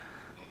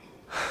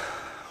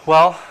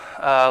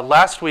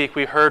Last week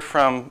we heard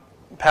from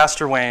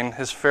Pastor Wayne,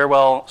 his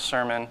farewell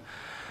sermon,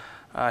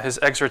 his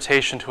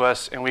exhortation to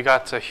us, and we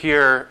got to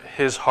hear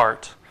his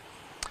heart.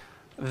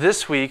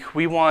 This week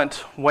we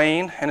want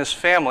Wayne and his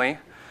family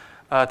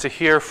to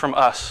hear from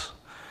us.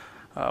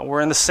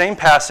 We're in the same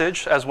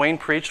passage as Wayne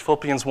preached,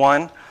 Philippians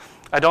 1.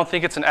 I don't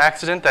think it's an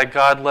accident that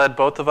God led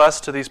both of us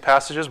to these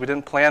passages. We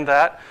didn't plan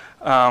that.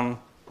 And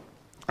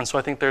so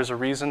I think there's a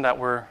reason that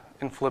we're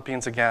in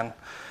Philippians again.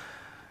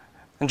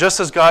 And just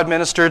as God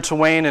ministered to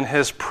Wayne in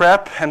his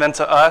prep and then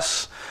to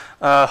us,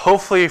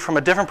 hopefully from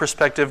a different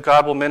perspective,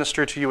 God will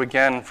minister to you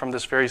again from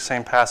this very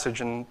same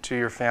passage and to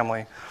your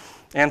family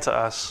and to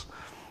us.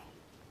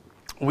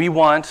 We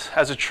want,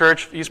 as a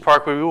church, East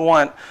Parkway, we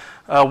want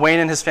Wayne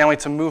and his family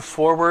to move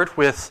forward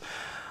with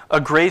a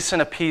grace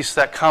and a peace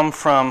that come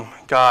from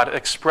God,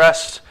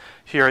 expressed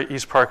here at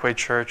East Parkway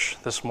Church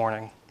this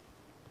morning.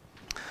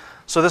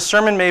 So this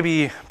sermon may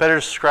be better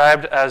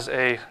described as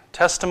a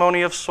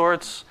testimony of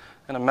sorts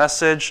and a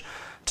message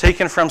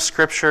taken from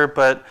Scripture,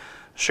 but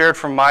shared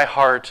from my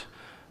heart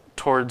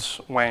towards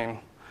Wayne.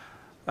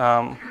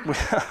 I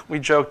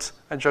joked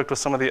with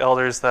some of the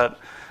elders that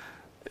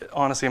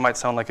honestly it might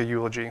sound like a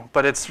eulogy,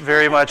 but it's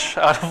very much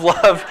out of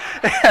love,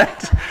 and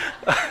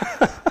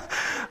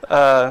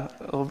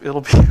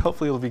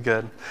hopefully it'll be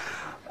good.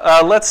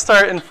 Let's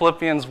start in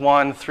Philippians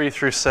 1, 3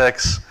 through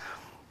 6.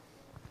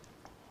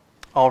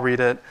 I'll read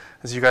it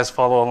as you guys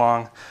follow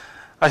along.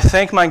 I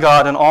thank my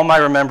God in all my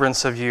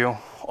remembrance of you,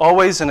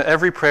 always in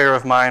every prayer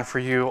of mine for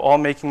you, all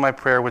making my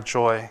prayer with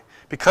joy.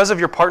 Because of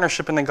your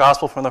partnership in the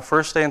gospel from the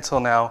first day until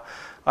now,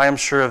 I am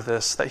sure of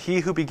this, that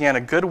he who began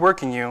a good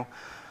work in you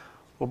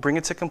will bring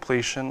it to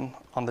completion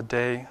on the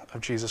day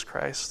of Jesus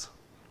Christ.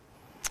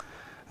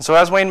 And so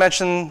as Wayne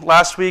mentioned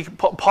last week,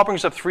 Paul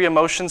brings up three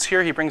emotions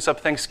here. He brings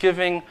up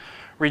thanksgiving,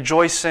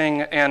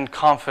 rejoicing, and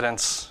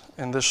confidence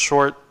in this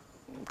short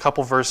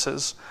couple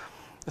verses.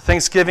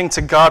 Thanksgiving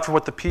to God for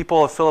what the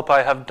people of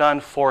Philippi have done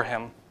for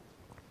him.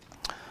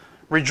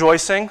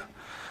 Thanksgiving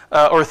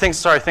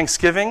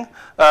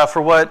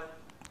for what,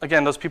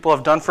 again, those people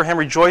have done for him.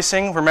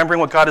 Rejoicing, remembering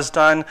what God has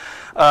done,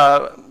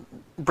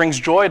 brings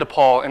joy to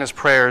Paul in his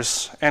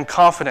prayers. And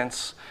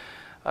confidence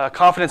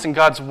in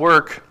God's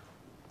work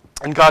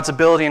and God's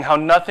ability, and how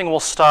nothing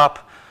will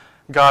stop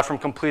God from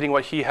completing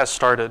what he has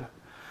started.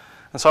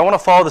 And so I want to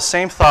follow the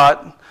same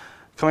thought,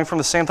 coming from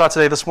the same thought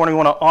today. This morning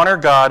we want to honor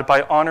God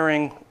by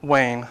honoring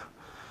Wayne.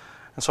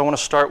 And so I want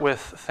to start with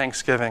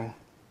thanksgiving.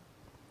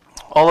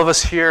 All of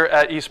us here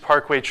at East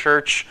Parkway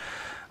Church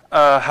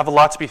have a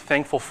lot to be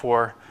thankful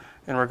for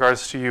in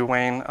regards to you,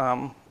 Wayne.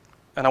 And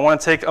I want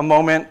to take a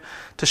moment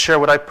to share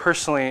what I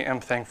personally am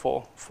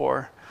thankful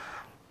for.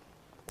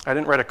 I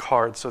didn't write a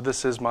card, so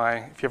this is if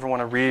you ever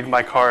want to read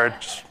my card,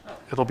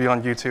 it'll be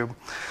on YouTube.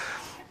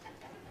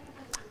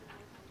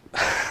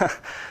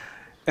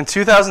 In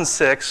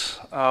 2006,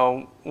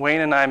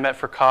 Wayne and I met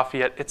for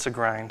coffee at It's a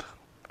Grind.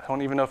 I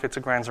don't even know if It's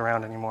a Grind's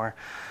around anymore.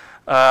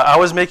 I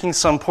was making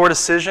some poor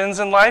decisions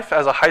in life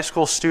as a high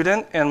school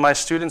student, and my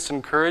students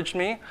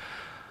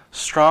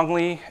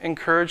strongly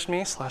encouraged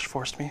me /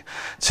 forced me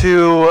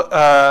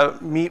to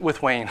meet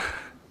with Wayne,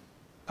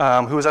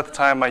 who was at the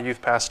time my youth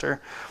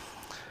pastor.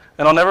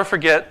 And I'll never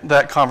forget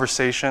that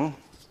conversation.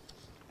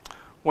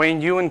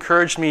 Wayne, you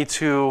encouraged me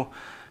to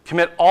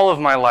commit all of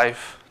my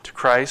life to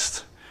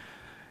Christ,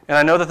 and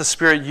I know that the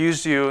Spirit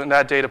used you in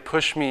that day to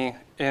push me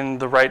in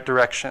the right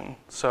direction.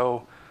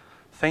 So,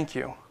 thank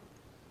you.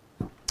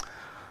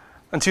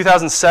 In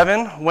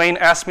 2007, Wayne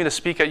asked me to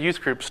speak at youth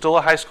group, still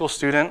a high school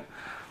student.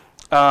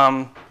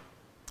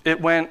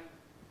 It went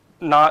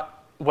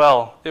not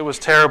well. It was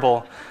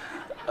terrible.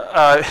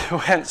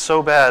 It went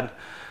so bad.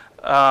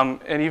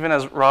 And even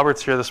as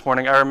Robert's here this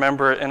morning, I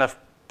remember in a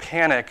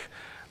panic,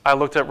 I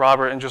looked at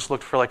Robert and just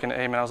looked for like an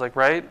amen. I was like,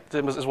 right?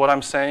 Is what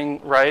I'm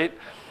saying right?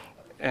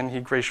 And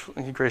he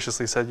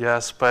graciously said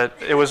yes. But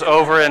it was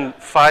over in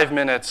 5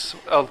 minutes,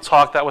 a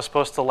talk that was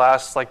supposed to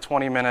last like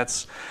 20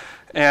 minutes.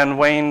 And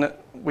Wayne,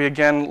 we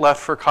again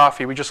left for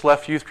coffee. We just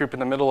left youth group in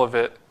the middle of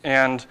it.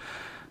 And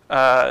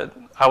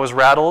I was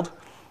rattled.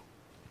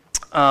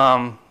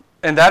 And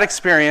that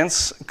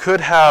experience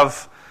could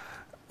have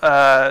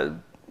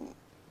been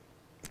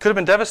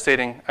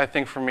devastating, I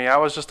think, for me. I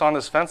was just on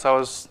this fence.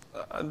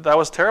 That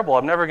was terrible.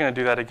 I'm never going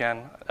to do that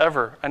again,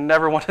 ever. I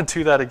never want to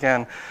do that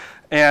again.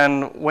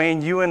 And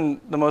Wayne, you in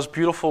the most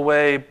beautiful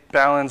way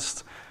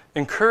balanced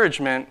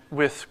encouragement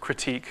with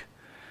critique.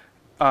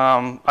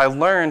 I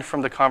learned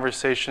from the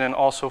conversation and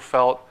also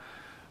felt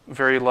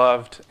very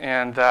loved,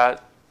 and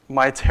that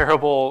my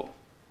terrible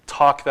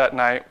talk that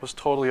night was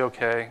totally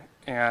okay,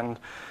 and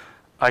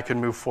I could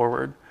move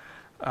forward.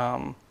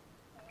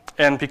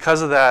 And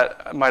because of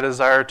that, my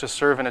desire to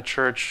serve in a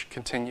church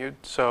continued.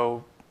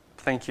 So,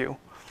 thank you.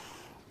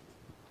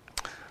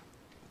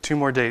 2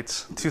 more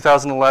dates.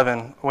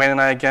 2011, Wayne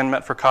and I again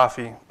met for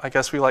coffee. I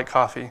guess we like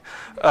coffee.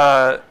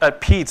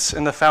 At Pete's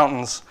in the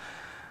Fountains.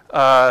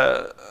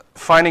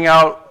 Finding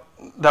out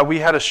that we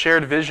had a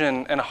shared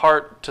vision and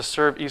heart to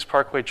serve East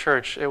Parkway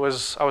Church. I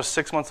was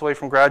 6 months away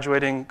from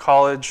graduating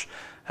college,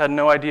 had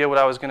no idea what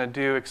I was going to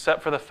do,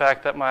 except for the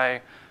fact that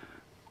my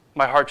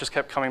heart just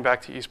kept coming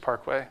back to East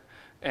Parkway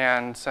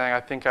and saying, I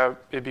think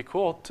it'd be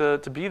cool to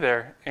be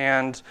there.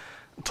 And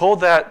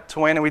told that to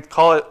Wayne, and we'd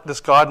call it this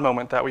God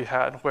moment that we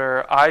had,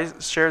 where I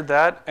shared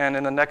that, and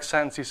in the next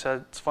sentence he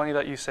said, it's funny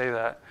that you say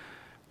that,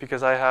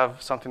 because I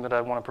have something that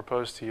I want to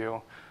propose to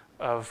you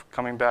of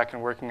coming back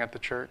and working at the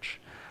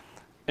church.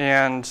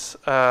 And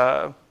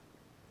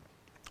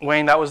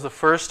Wayne, that was the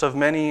first of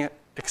many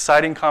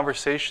exciting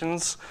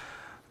conversations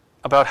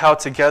about how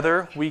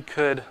together we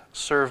could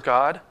serve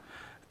God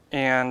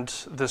and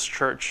this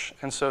church.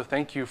 And so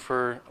thank you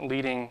for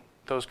leading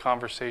those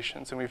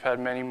conversations. And we've had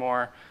many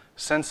more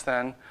since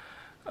then.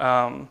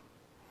 And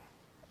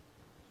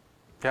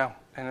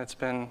it's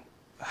been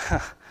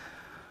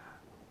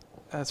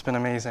it's been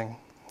amazing.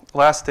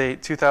 Last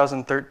date,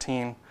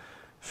 2013,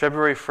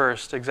 February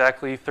 1st,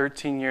 exactly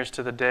 13 years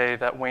to the day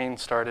that Wayne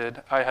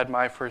started, I had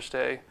my first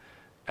day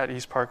at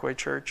East Parkway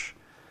Church.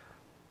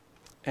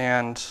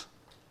 And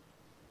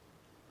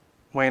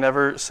Wayne,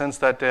 ever since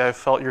that day, I've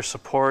felt your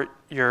support,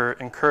 your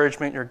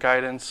encouragement, your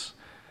guidance,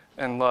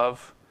 and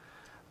love.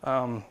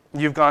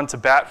 You've gone to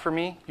bat for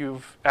me.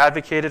 You've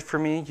advocated for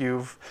me.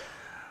 You've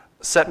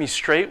set me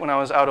straight when I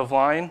was out of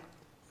line.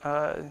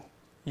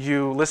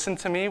 You listened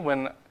to me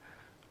when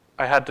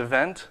I had to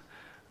vent.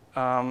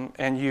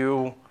 And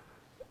you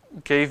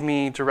gave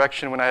me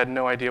direction when I had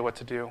no idea what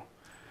to do.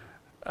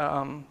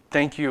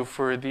 Thank you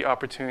for the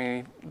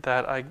opportunity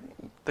that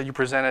you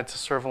presented to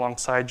serve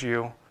alongside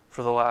you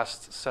for the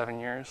last 7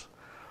 years.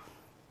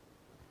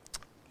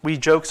 We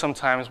joke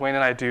sometimes, Wayne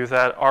and I do,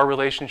 that our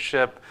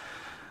relationship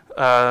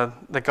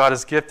that God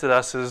has gifted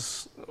us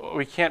is,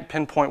 we can't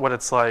pinpoint what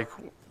it's like.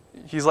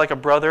 He's like a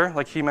brother,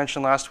 like he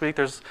mentioned last week.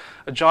 There's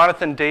a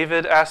Jonathan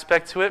David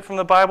aspect to it from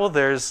the Bible.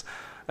 There's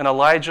an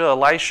Elijah,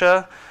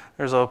 Elisha.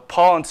 There's a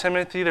Paul and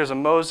Timothy. There's a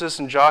Moses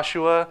and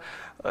Joshua.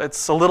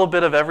 It's a little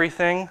bit of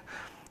everything.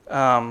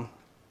 There's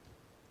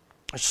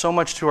so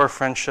much to our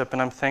friendship,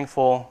 and I'm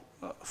thankful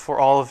for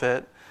all of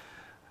it.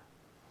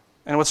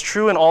 And what's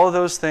true in all of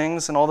those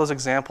things and all those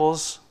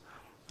examples,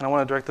 and I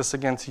want to direct this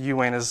again to you,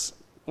 Wayne, is,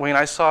 Wayne,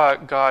 I saw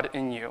God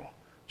in you.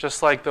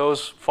 Just like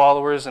those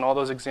followers and all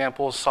those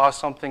examples saw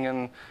something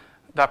in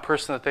that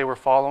person that they were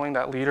following,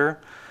 that leader.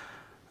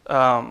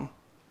 I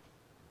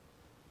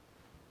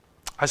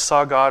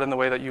saw God in the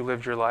way that you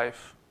lived your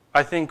life.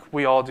 I think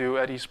we all do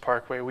at East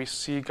Parkway. We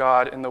see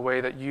God in the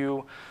way that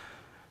you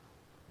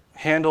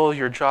handle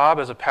your job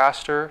as a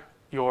pastor,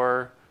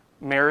 your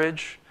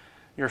marriage,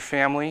 your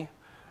family.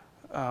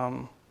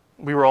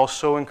 We were all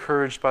so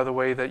encouraged by the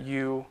way that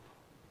you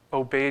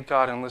obeyed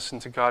God and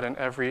listened to God in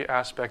every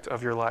aspect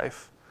of your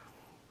life.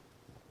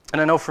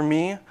 And I know for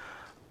me,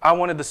 I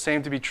wanted the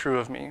same to be true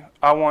of me.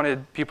 I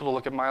wanted people to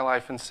look at my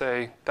life and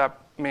say, that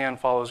man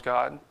follows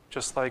God,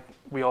 just like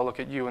we all look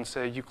at you and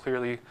say, you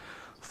clearly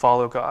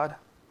follow God.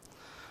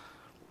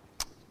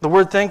 The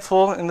word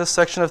thankful in this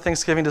section of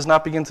Thanksgiving does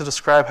not begin to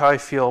describe how I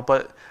feel,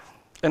 but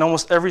in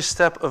almost every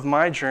step of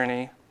my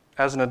journey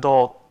as an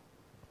adult,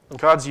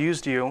 God's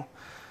used you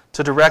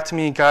to direct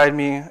me, guide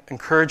me,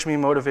 encourage me,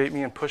 motivate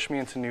me, and push me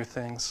into new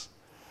things.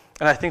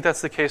 And I think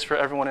that's the case for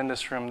everyone in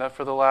this room, that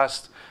for the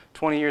last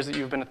 20 years that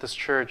you've been at this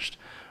church,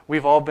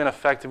 we've all been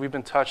affected, we've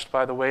been touched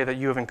by the way that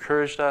you have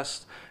encouraged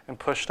us and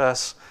pushed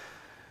us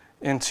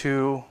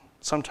into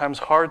sometimes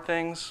hard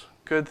things,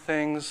 good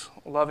things,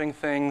 loving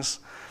things.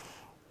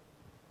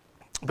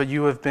 But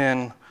you have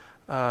been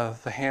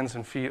the hands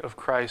and feet of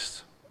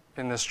Christ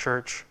in this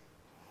church.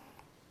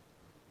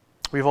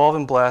 We've all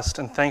been blessed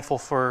and thankful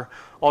for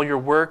all your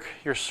work,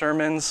 your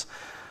sermons,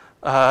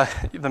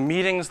 the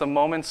meetings, the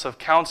moments of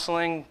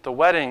counseling, the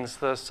weddings,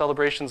 the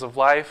celebrations of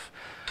life,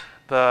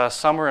 the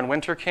summer and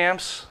winter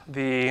camps,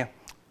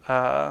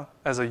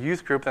 as a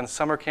youth group, then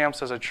summer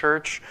camps as a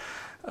church,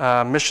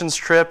 missions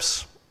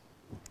trips,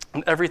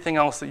 and everything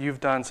else that you've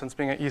done since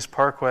being at East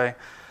Parkway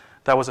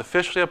that was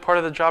officially a part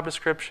of the job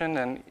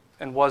description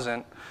and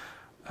wasn't,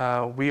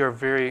 we are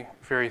very,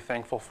 very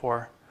thankful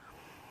for.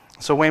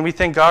 So Wayne, we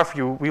thank God for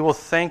you. We will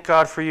thank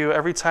God for you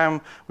every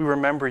time we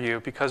remember you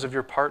because of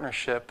your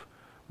partnership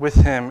with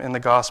Him in the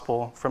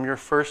gospel from your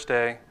first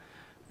day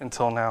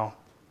until now.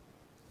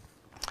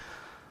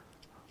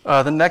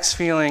 The next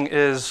feeling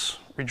is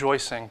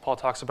rejoicing. Paul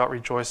talks about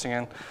rejoicing.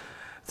 And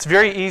it's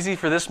very easy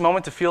for this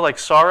moment to feel like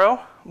sorrow,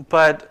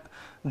 but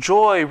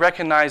joy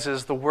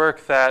recognizes the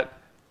work that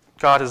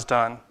God has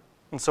done.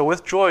 And so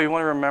with joy, we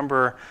want to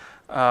remember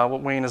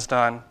what Wayne has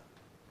done.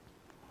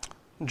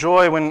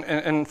 Joy, when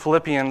in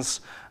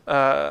Philippians,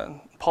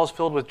 Paul's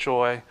filled with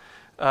joy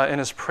in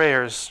his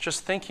prayers,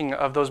 just thinking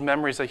of those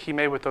memories that he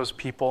made with those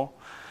people.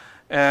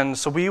 And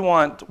so we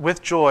want,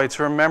 with joy,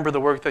 to remember the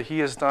work that he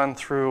has done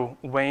through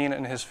Wayne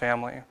and his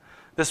family.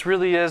 This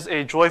really is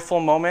a joyful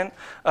moment.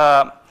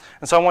 And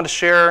so I want to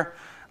share,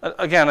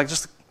 again,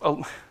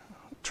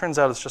 turns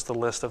out it's just a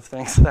list of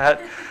things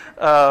that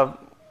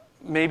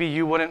maybe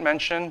you wouldn't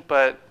mention,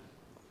 but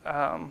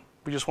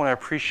we just want to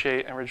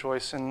appreciate and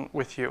rejoice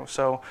with you.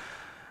 So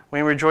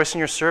when we rejoice in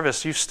your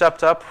service, you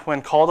stepped up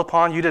when called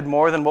upon. You did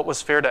more than what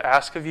was fair to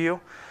ask of you.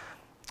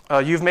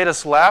 You've made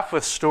us laugh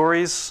with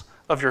stories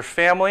of your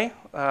family,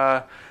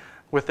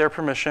 with their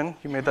permission.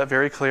 You made that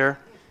very clear.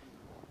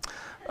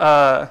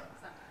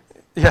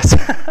 Yes,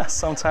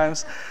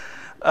 sometimes.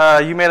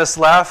 You made us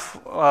laugh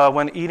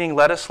when eating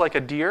lettuce like a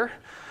deer,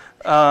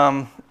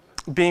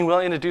 being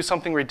willing to do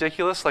something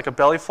ridiculous like a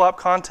belly flop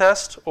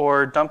contest,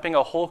 or dumping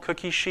a whole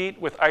cookie sheet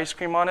with ice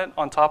cream on it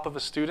on top of a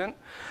student.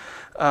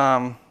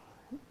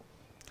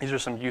 These are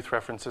some youth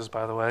references,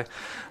 by the way.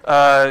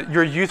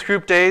 Your youth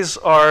group days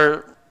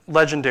are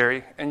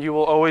legendary, and you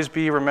will always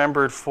be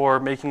remembered for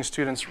making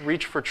students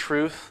reach for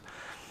truth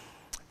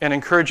and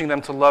encouraging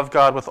them to love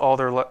God with all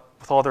their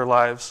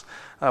lives,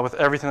 with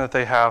everything that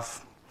they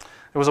have.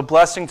 It was a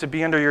blessing to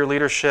be under your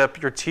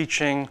leadership, your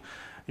teaching,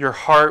 your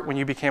heart when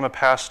you became a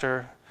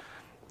pastor.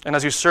 And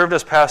as you served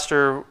as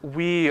pastor,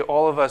 we,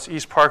 all of us,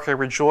 East Parkway,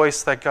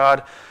 rejoiced that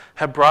God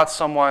had brought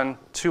someone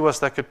to us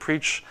that could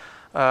preach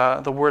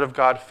the Word of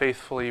God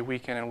faithfully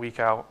week in and week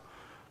out.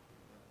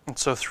 And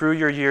so through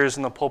your years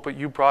in the pulpit,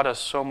 you brought us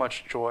so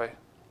much joy.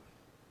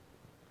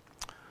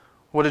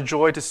 What a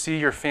joy to see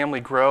your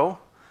family grow,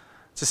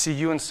 to see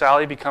you and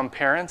Sally become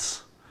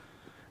parents.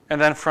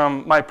 And then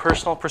from my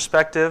personal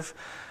perspective,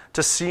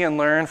 to see and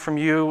learn from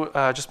you,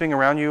 just being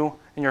around you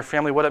and your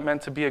family, what it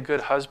meant to be a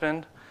good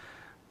husband,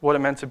 what it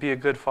meant to be a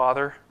good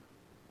father.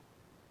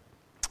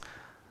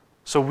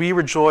 So we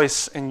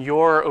rejoice in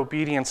your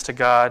obedience to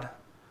God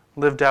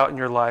lived out in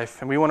your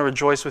life. And we want to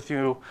rejoice with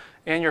you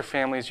and your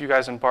family as you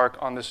guys embark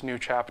on this new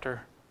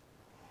chapter.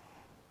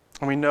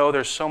 And we know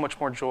there's so much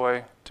more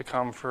joy to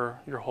come for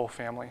your whole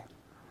family.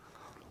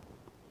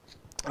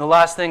 And the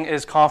last thing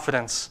is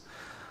confidence.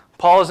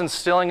 Paul is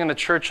instilling in the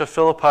church of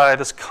Philippi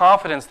this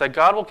confidence that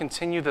God will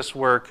continue this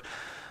work,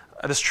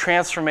 this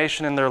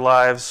transformation in their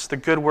lives, the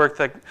good work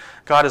that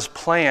God has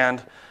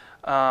planned,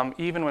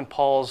 even when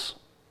Paul's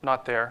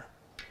not there.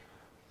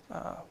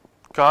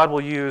 God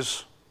will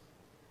use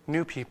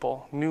new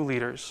people, new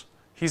leaders.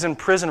 He's in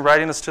prison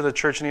writing this to the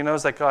church, and he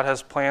knows that God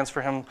has plans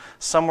for him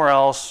somewhere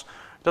else.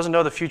 He doesn't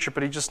know the future,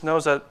 but he just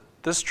knows that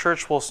this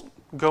church will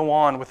go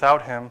on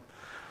without him.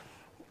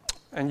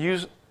 And you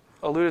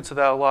alluded to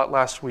that a lot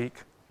last week.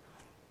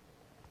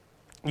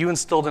 You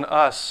instilled in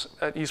us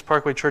at East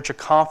Parkway Church a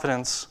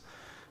confidence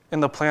in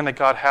the plan that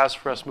God has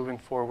for us moving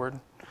forward.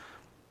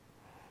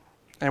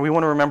 And we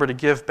want to remember to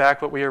give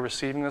back what we are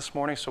receiving this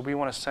morning, so we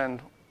want to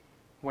send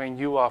Wayne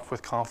you off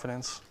with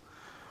confidence.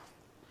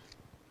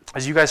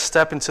 As you guys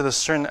step into this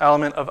certain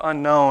element of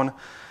unknown,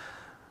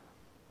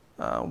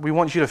 we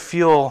want you to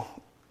feel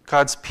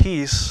God's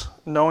peace,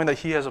 knowing that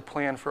he has a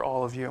plan for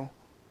all of you.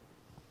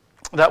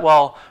 That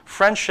while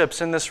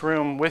friendships in this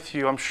room with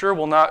you, I'm sure,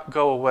 will not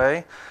go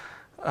away,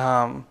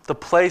 the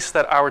place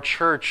that our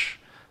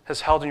church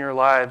has held in your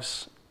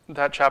lives,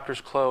 that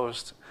chapter's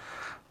closed.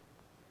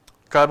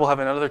 God will have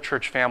another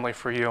church family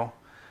for you.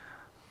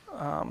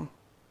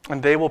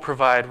 And they will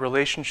provide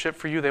relationship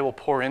for you. They will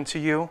pour into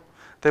you.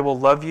 They will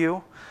love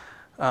you.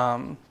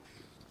 And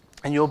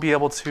you'll be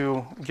able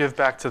to give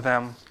back to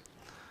them.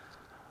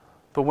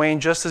 But Wayne,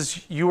 just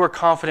as you are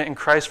confident in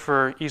Christ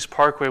for East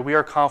Parkway, we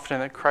are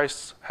confident that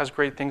Christ has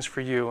great things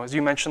for you. As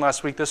you mentioned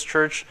last week, this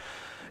church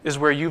is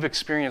where you've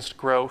experienced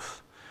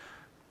growth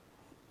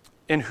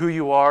in who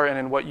you are and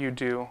in what you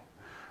do.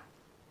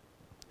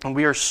 And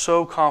we are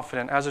so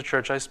confident as a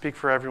church, I speak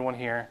for everyone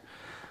here,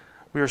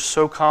 we are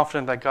so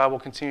confident that God will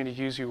continue to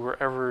use you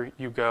wherever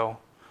you go.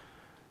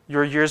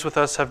 Your years with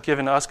us have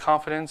given us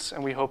confidence,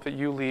 and we hope that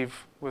you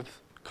leave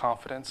with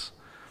confidence.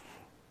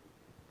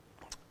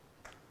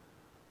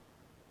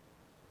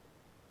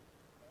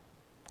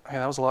 Okay,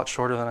 that was a lot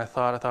shorter than I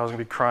thought. I thought I was going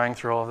to be crying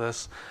through all of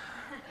this.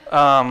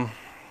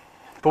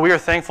 But we are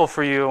thankful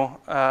for you,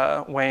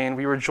 Wayne.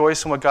 We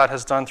rejoice in what God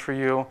has done for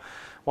you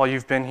while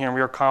you've been here, and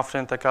we are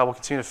confident that God will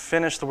continue to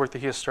finish the work that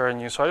he has started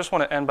in you. So I just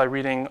want to end by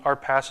reading our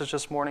passage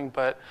this morning,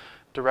 but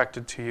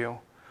directed to you.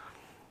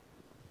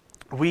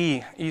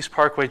 We, East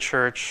Parkway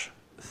Church,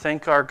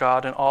 thank our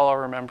God in all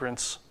our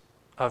remembrance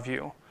of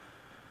you.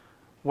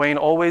 Wayne,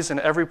 always in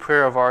every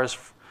prayer of ours,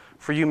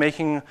 for you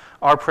making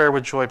our prayer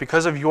with joy,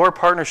 because of your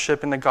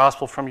partnership in the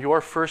gospel from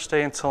your first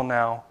day until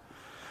now.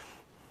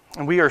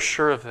 And we are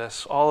sure of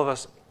this, all of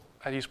us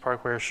at East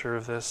Parkway are sure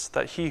of this,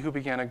 that he who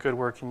began a good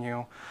work in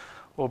you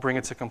will bring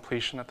it to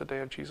completion at the day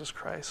of Jesus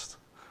Christ.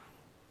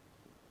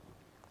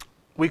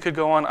 We could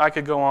go on, I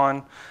could go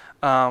on,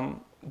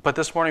 but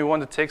this morning we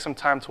wanted to take some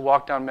time to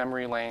walk down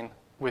memory lane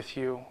with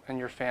you and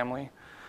your family.